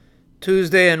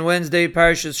Tuesday and Wednesday,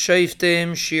 Parshas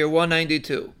Shoftim, Shiur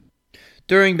 192.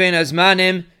 During Bein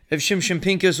Hazmanim, Rav Shimshon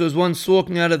Pincus was once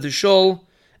walking out of the shul,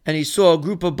 and he saw a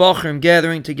group of Bachrim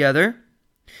gathering together,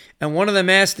 and one of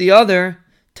them asked the other,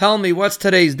 "Tell me, what's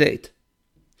today's date?"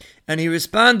 And he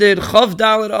responded, Chav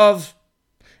Dalet Av,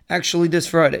 actually this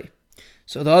Friday.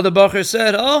 So the other Bachar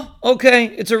said, "Oh, okay,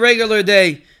 it's a regular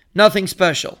day, nothing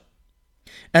special."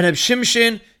 And Rav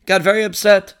Shimshon got very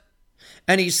upset.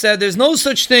 And he said, there's no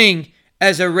such thing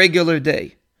as a regular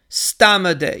day,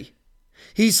 Stama day.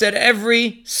 He said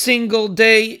every single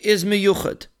day is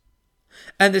miyuchad.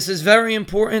 And this is very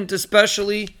important,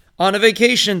 especially on a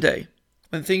vacation day,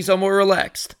 when things are more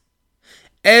relaxed.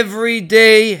 Every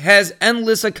day has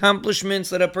endless accomplishments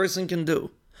that a person can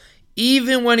do.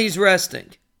 Even when he's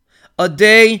resting, a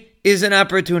day is an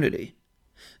opportunity.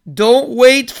 Don't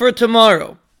wait for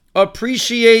tomorrow.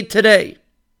 Appreciate today.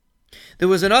 There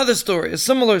was another story, a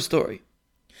similar story.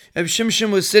 Rav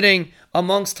Shimshon was sitting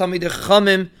amongst Talmidei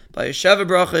Chachamim by Yeshava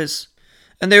Brachas,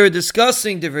 and they were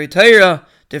discussing divrei Torah,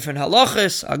 different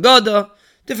halachas, agada,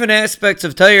 different aspects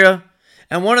of Torah,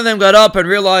 and one of them got up and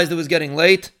realized it was getting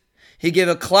late. He gave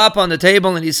a clap on the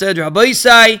table and he said, Rabbi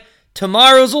Isai,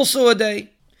 tomorrow's also a day.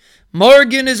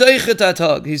 Morgen is eichet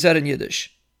hatag, he said in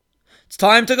Yiddish. It's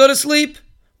time to go to sleep.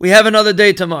 We have another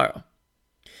day tomorrow.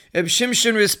 Rav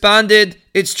Shimshon responded,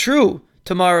 it's true,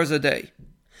 tomorrow's a day.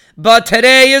 But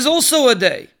today is also a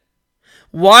day.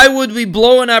 Why would we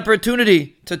blow an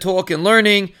opportunity to talk and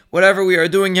learning, whatever we are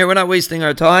doing here? We're not wasting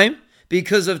our time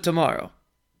because of tomorrow.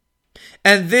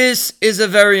 And this is a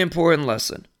very important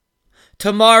lesson.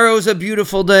 Tomorrow's a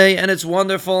beautiful day and it's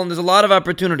wonderful and there's a lot of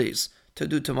opportunities to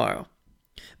do tomorrow.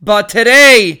 But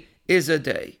today is a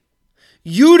day.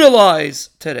 Utilize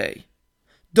today.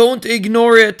 Don't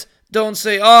ignore it. Don't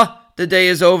say, the day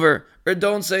is over. Or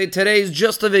don't say, today's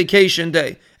just a vacation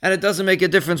day and it doesn't make a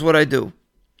difference what I do.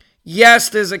 Yes,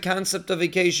 there's a concept of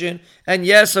vacation, and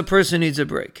yes, a person needs a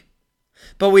break.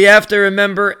 But we have to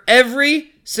remember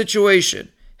every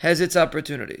situation has its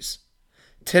opportunities.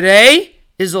 Today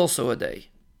is also a day.